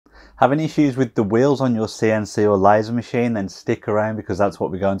Having issues with the wheels on your CNC or laser machine? Then stick around because that's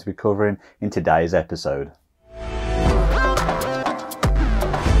what we're going to be covering in today's episode.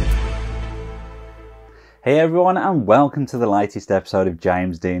 Hey everyone, and welcome to the latest episode of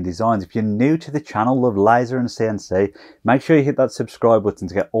James Dean Designs. If you're new to the channel, love laser and CNC, make sure you hit that subscribe button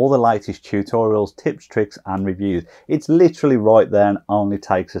to get all the latest tutorials, tips, tricks and reviews. It's literally right there and only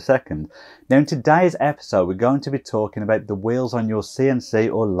takes a second. Now in today's episode we're going to be talking about the wheels on your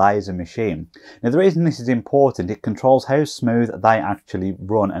CNC or laser machine. Now the reason this is important, it controls how smooth they actually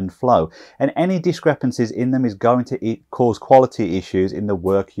run and flow, and any discrepancies in them is going to cause quality issues in the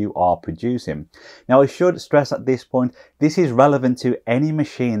work you are producing. Now I should stress at this point, this is relevant to any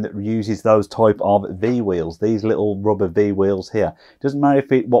machine that uses those type of V wheels, these little rubber V wheels here. It doesn't matter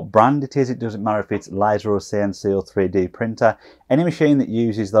what brand it is, it doesn't matter if it's laser or CNC or 3D printer, any machine that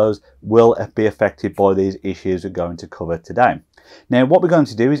uses those will be affected by these issues we're going to cover today. Now what we're going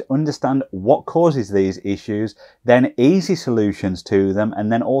to do is understand what causes these issues, then easy solutions to them,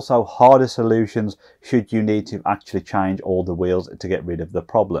 and then also harder solutions should you need to actually change all the wheels to get rid of the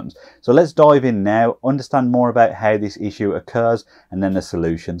problems. So let's dive in now, understand more about how this issue occurs and then the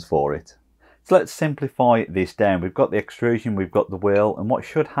solutions for it. So let's simplify this down. We've got the extrusion, we've got the wheel, and what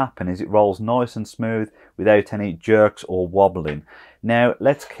should happen is it rolls nice and smooth without any jerks or wobbling. Now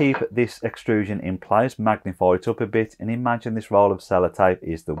let's keep this extrusion in place, magnify it up a bit, and imagine this roll of sellotape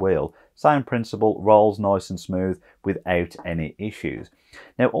is the wheel. Same principle, rolls nice and smooth without any issues.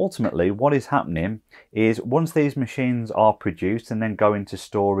 Now ultimately what is happening is once these machines are produced and then go into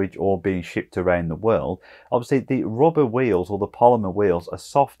storage or being shipped around the world, obviously the rubber wheels or the polymer wheels are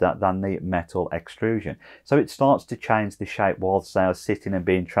softer than the metal extrusion. So it starts to change the shape whilst they are sitting and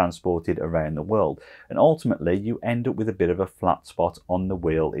being transported around the world. And ultimately you end up with a bit of a flat spot on the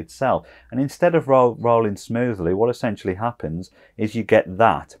wheel itself. And instead of rolling smoothly, what essentially happens is you get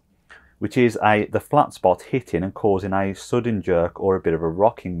that, which is the flat spot hitting and causing a sudden jerk or a bit of a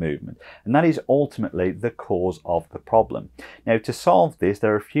rocking movement. And that is ultimately the cause of the problem. Now to solve this,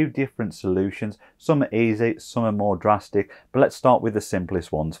 there are a few different solutions. Some are easy, some are more drastic, but let's start with the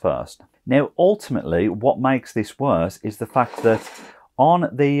simplest ones first. Now ultimately what makes this worse is the fact that on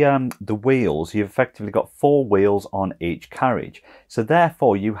the wheels, you've effectively got 4 wheels on each carriage. So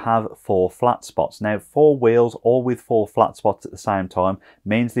therefore you have 4 flat spots. Now 4 wheels, all with 4 flat spots at the same time,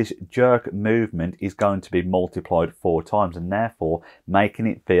 means this jerk movement is going to be multiplied 4 times and therefore making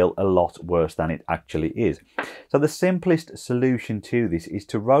it feel a lot worse than it actually is. So the simplest solution to this is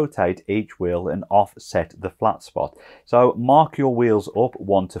to rotate each wheel and offset the flat spot. So mark your wheels up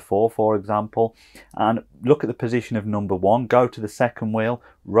 1 to 4 for example, and look at the position of number 1, go to the second wheel,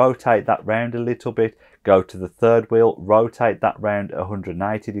 rotate that round a little bit, go to the third wheel, rotate that round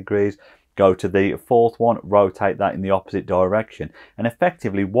 180 degrees, go to the fourth one, rotate that in the opposite direction. And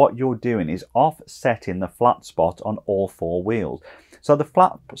effectively what you're doing is offsetting the flat spot on all 4 wheels. So the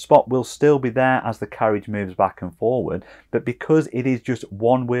flat spot will still be there as the carriage moves back and forward, but because it is just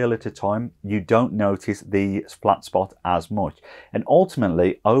 1 wheel at a time, you don't notice the flat spot as much. And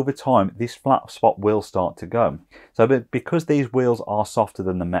ultimately, over time, this flat spot will start to go. So because these wheels are softer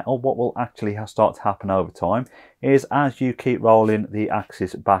than the metal, what will actually start to happen over time is as you keep rolling the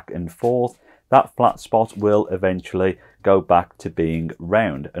axis back and forth, that flat spot will eventually go back to being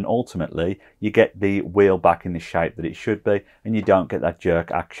round, and ultimately you get the wheel back in the shape that it should be and you don't get that jerk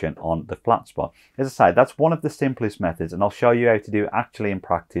action on the flat spot. As I say, that's one of the simplest methods and I'll show you how to do it actually in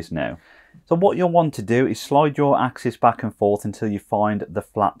practice now. So what you'll want to do is slide your axis back and forth until you find the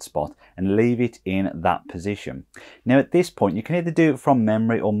flat spot and leave it in that position. Now at this point you can either do it from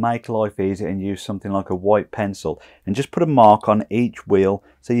memory or make life easier and use something like a white pencil and just put a mark on each wheel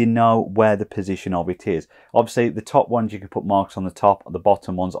so you know where the position of it is. Obviously the top ones you can put marks on the top, the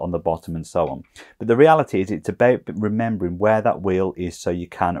bottom ones on the bottom and so on. But the reality is it's about remembering where that wheel is so you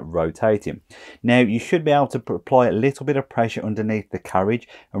can rotate it. Now you should be able to apply a little bit of pressure underneath the carriage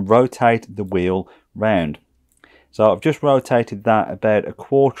and rotate the wheel round. So I've just rotated that about a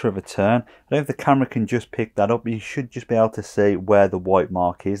quarter of a turn. I don't know if the camera can just pick that up, but you should just be able to see where the white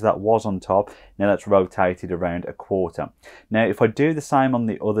mark is. That was on top, now that's rotated around a quarter. Now if I do the same on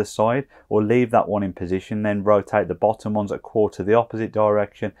the other side, or leave that one in position, then rotate the bottom ones a quarter the opposite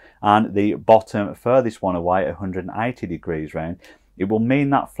direction, and the bottom furthest one away 180 degrees round, it will mean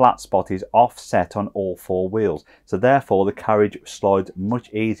that flat spot is offset on all 4 wheels. So therefore the carriage slides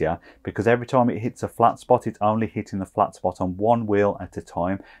much easier because every time it hits a flat spot, it's only hitting the flat spot on 1 wheel at a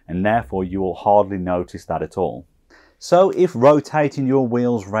time, and therefore you will hardly notice that at all. So if rotating your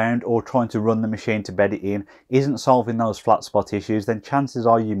wheels round or trying to run the machine to bed it in isn't solving those flat spot issues, then chances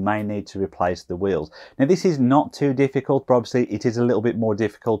are you may need to replace the wheels. Now this is not too difficult, but obviously it is a little bit more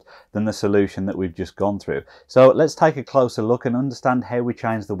difficult than the solution that we've just gone through. So let's take a closer look and understand how we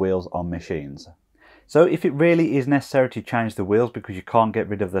change the wheels on machines. So if it really is necessary to change the wheels because you can't get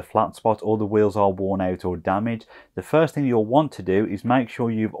rid of the flat spot or the wheels are worn out or damaged, the first thing you'll want to do is make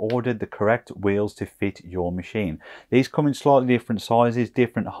sure you've ordered the correct wheels to fit your machine. These come in slightly different sizes,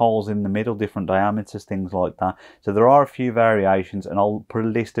 different holes in the middle, different diameters, things like that. So there are a few variations, and I'll put a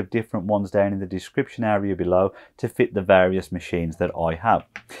list of different ones down in the description area below to fit the various machines that I have.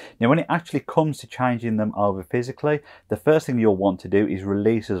 Now when it actually comes to changing them over physically, the first thing you'll want to do is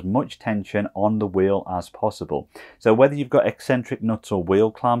release as much tension on the wheel as possible. So whether you've got eccentric nuts or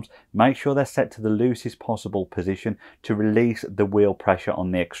wheel clamps, make sure they're set to the loosest possible position to release the wheel pressure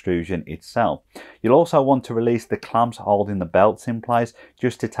on the extrusion itself. You'll also want to release the clamps holding the belts in place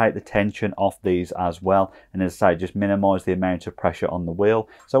just to take the tension off these as well, and as I say, just minimize the amount of pressure on the wheel.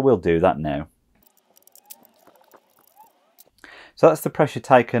 So we'll do that now. So that's the pressure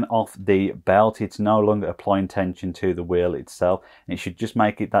taken off the belt. It's no longer applying tension to the wheel itself, and it should just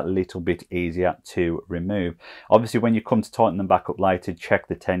make it that little bit easier to remove. Obviously when you come to tighten them back up later, check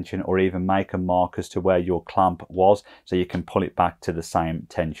the tension or even make a mark as to where your clamp was so you can pull it back to the same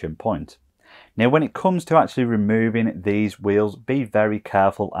tension point. Now when it comes to actually removing these wheels, be very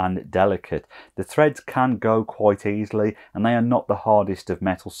careful and delicate. The threads can go quite easily and they are not the hardest of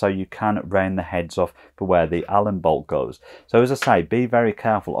metal, so you can round the heads off for where the Allen bolt goes. So as I say, be very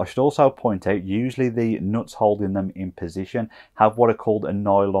careful. I should also point out, usually the nuts holding them in position have what are called a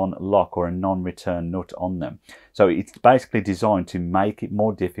nylon lock or a non-return nut on them. So it's basically designed to make it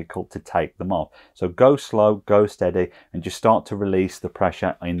more difficult to take them off. So go slow, go steady, and just start to release the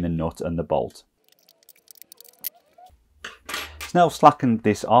pressure in the nut and the bolt. So now I've slackened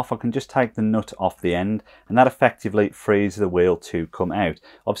this off, I can just take the nut off the end, and that effectively frees the wheel to come out.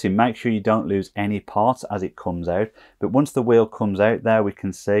 Obviously make sure you don't lose any parts as it comes out, but once the wheel comes out there, we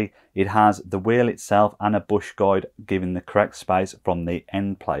can see it has the wheel itself and a bush guide giving the correct space from the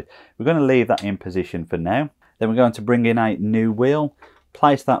end plate. We're going to leave that in position for now. Then we're going to bring in a new wheel,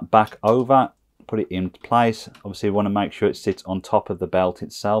 place that back over, put it into place. Obviously we want to make sure it sits on top of the belt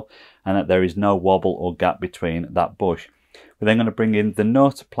itself and that there is no wobble or gap between that bush. We're then going to bring in the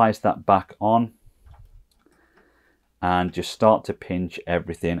nut, place that back on, and just start to pinch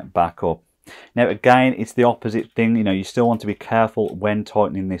everything back up. Now again, it's the opposite thing, you know, you still want to be careful when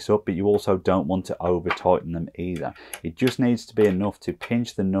tightening this up, but you also don't want to over tighten them either. It just needs to be enough to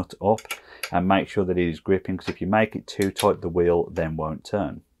pinch the nut up and make sure that it is gripping, because if you make it too tight, the wheel then won't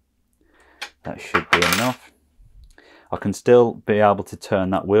turn. That should be enough. I can still be able to turn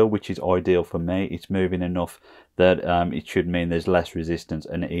that wheel, which is ideal for me. It's moving enough that it should mean there's less resistance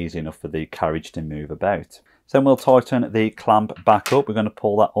and easy enough for the carriage to move about. So then we'll tighten the clamp back up. We're going to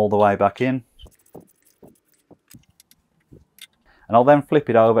pull that all the way back in. And I'll then flip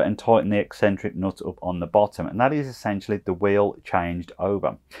it over and tighten the eccentric nut up on the bottom, and that is essentially the wheel changed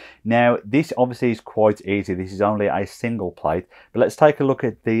over. Now this obviously is quite easy, this is only a single plate, but let's take a look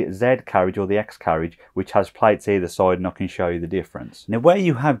at the Z carriage or the X carriage, which has plates either side, and I can show you the difference. Now where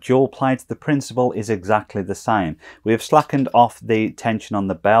you have dual plates, the principle is exactly the same. We have slackened off the tension on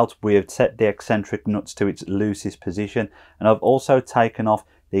the belt, we have set the eccentric nuts to its loosest position, and I've also taken off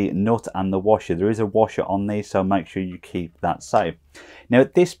the nut and the washer. There is a washer on these, so make sure you keep that safe. Now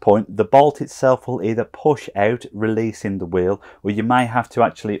at this point, the bolt itself will either push out, releasing the wheel, or you may have to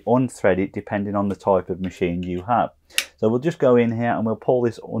actually unthread it depending on the type of machine you have. So we'll just go in here and we'll pull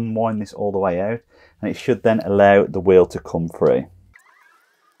this, unwind this all the way out, and it should then allow the wheel to come free.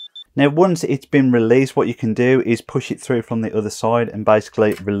 Now once it's been released, what you can do is push it through from the other side and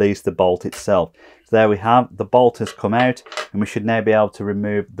basically release the bolt itself. So there we have, the bolt has come out, and we should now be able to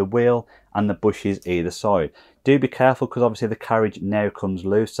remove the wheel and the bushes either side. Do be careful, because obviously the carriage now comes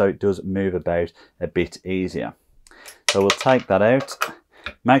loose, so it does move about a bit easier. So we'll take that out,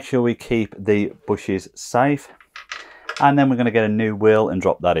 make sure we keep the bushes safe, and then we're going to get a new wheel and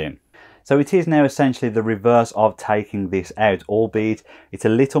drop that in. So it is now essentially the reverse of taking this out, albeit it's a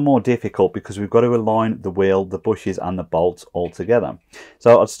little more difficult because we've got to align the wheel, the bushes and the bolts all together.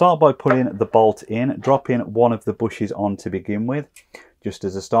 So I'd start by putting the bolt in, dropping one of the bushes on to begin with, just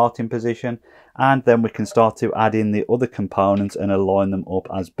as a starting position, and then we can start to add in the other components and align them up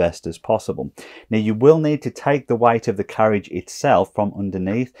as best as possible. Now you will need to take the weight of the carriage itself from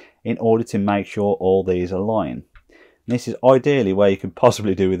underneath in order to make sure all these align. This is ideally where you can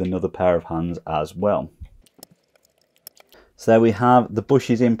possibly do with another pair of hands as well. So there we have the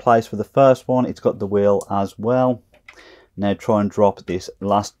bushes in place for the first one. It's got the wheel as well. Now try and drop this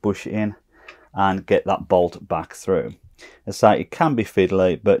last bush in and get that bolt back through. As I say, it can be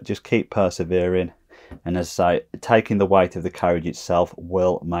fiddly, but just keep persevering. And as I say, taking the weight of the carriage itself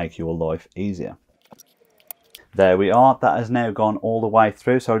will make your life easier. There we are, that has now gone all the way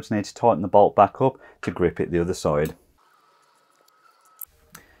through, so I just need to tighten the bolt back up to grip it the other side.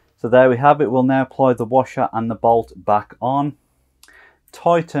 So there we have it. We'll now apply the washer and the bolt back on.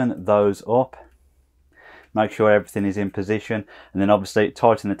 Tighten those up. Make sure everything is in position, and then obviously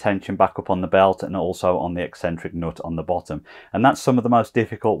tighten the tension back up on the belt and also on the eccentric nut on the bottom. And that's some of the most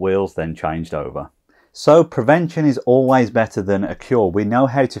difficult wheels then changed over. So prevention is always better than a cure. We know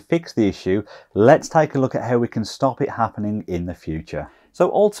how to fix the issue. Let's take a look at how we can stop it happening in the future. So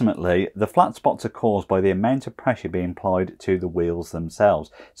ultimately, the flat spots are caused by the amount of pressure being applied to the wheels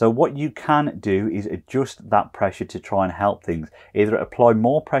themselves. So what you can do is adjust that pressure to try and help things. Either apply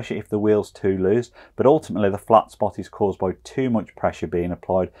more pressure if the wheel's too loose, but ultimately the flat spot is caused by too much pressure being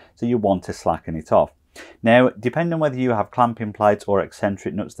applied, so you want to slacken it off. Now, depending on whether you have clamping plates or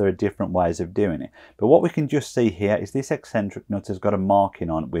eccentric nuts, there are different ways of doing it. But what we can just see here is this eccentric nut has got a marking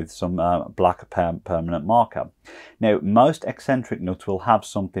on with some black permanent marker. Now, most eccentric nuts will have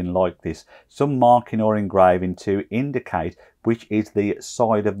something like this, some marking or engraving to indicate which is the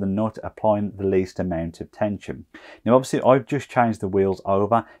side of the nut applying the least amount of tension. Now obviously I've just changed the wheels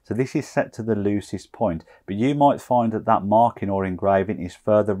over, so this is set to the loosest point, but you might find that that marking or engraving is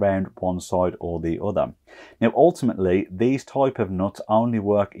further round one side or the other. Now ultimately these type of nuts only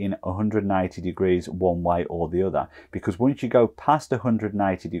work in 180 degrees one way or the other, because once you go past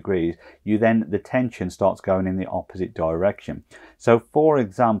 180 degrees the tension starts going in the opposite direction. So for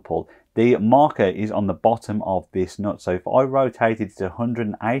example, the marker is on the bottom of this nut, so if I rotated it to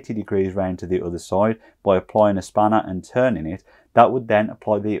 180 degrees round to the other side by applying a spanner and turning it, that would then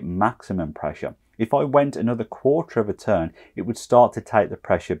apply the maximum pressure. If I went another quarter of a turn, it would start to take the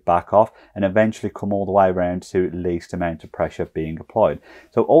pressure back off and eventually come all the way around to least amount of pressure being applied.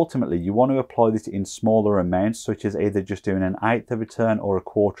 So ultimately you want to apply this in smaller amounts, such as either just doing an eighth of a turn or a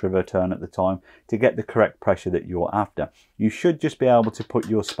quarter of a turn at the time to get the correct pressure that you're after. You should just be able to put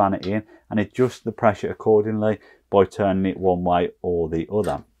your spanner in and adjust the pressure accordingly by turning it one way or the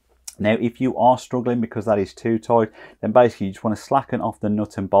other. Now if you are struggling because that is too tight, then basically you just want to slacken off the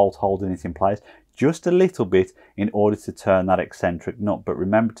nut and bolt holding it in place just a little bit in order to turn that eccentric nut, but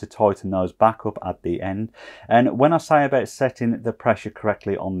remember to tighten those back up at the end. And when I say about setting the pressure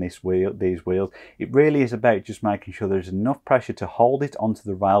correctly on these wheels, it really is about just making sure there's enough pressure to hold it onto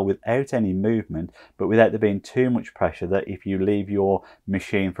the rail without any movement, but without there being too much pressure that if you leave your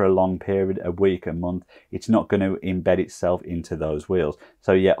machine for a long period, a week, a month, it's not going to embed itself into those wheels.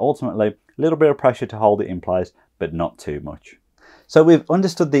 So yeah, ultimately a little bit of pressure to hold it in place, but not too much. So we've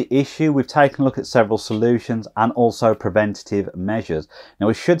understood the issue, we've taken a look at several solutions and also preventative measures. Now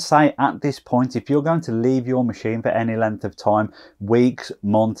we should say at this point, if you're going to leave your machine for any length of time, weeks,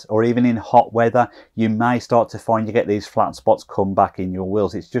 months, or even in hot weather, you may start to find you get these flat spots come back in your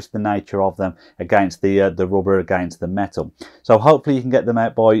wheels. It's just the nature of them against the rubber against the metal. So hopefully you can get them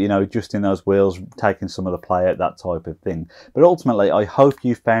out by, adjusting those wheels, taking some of the play out, that type of thing. But ultimately, I hope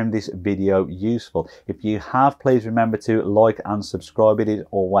you found this video useful. If you have, please remember to like and subscribe. It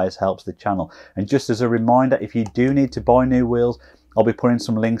always helps the channel. And just as a reminder, if you do need to buy new wheels, I'll be putting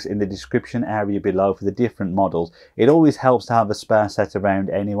some links in the description area below for the different models. It always helps to have a spare set around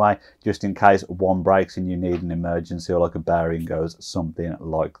anyway, just in case one breaks and you need an emergency or like a bearing goes, something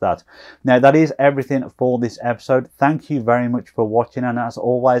like that. Now that is everything for this episode. Thank you very much for watching, and as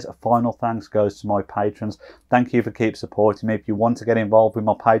always, a final thanks goes to my patrons. Thank you for keep supporting me. If you want to get involved with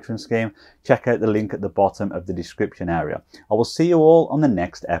my patron scheme, check out the link at the bottom of the description area. I will see you all on the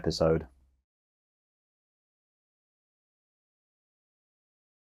next episode.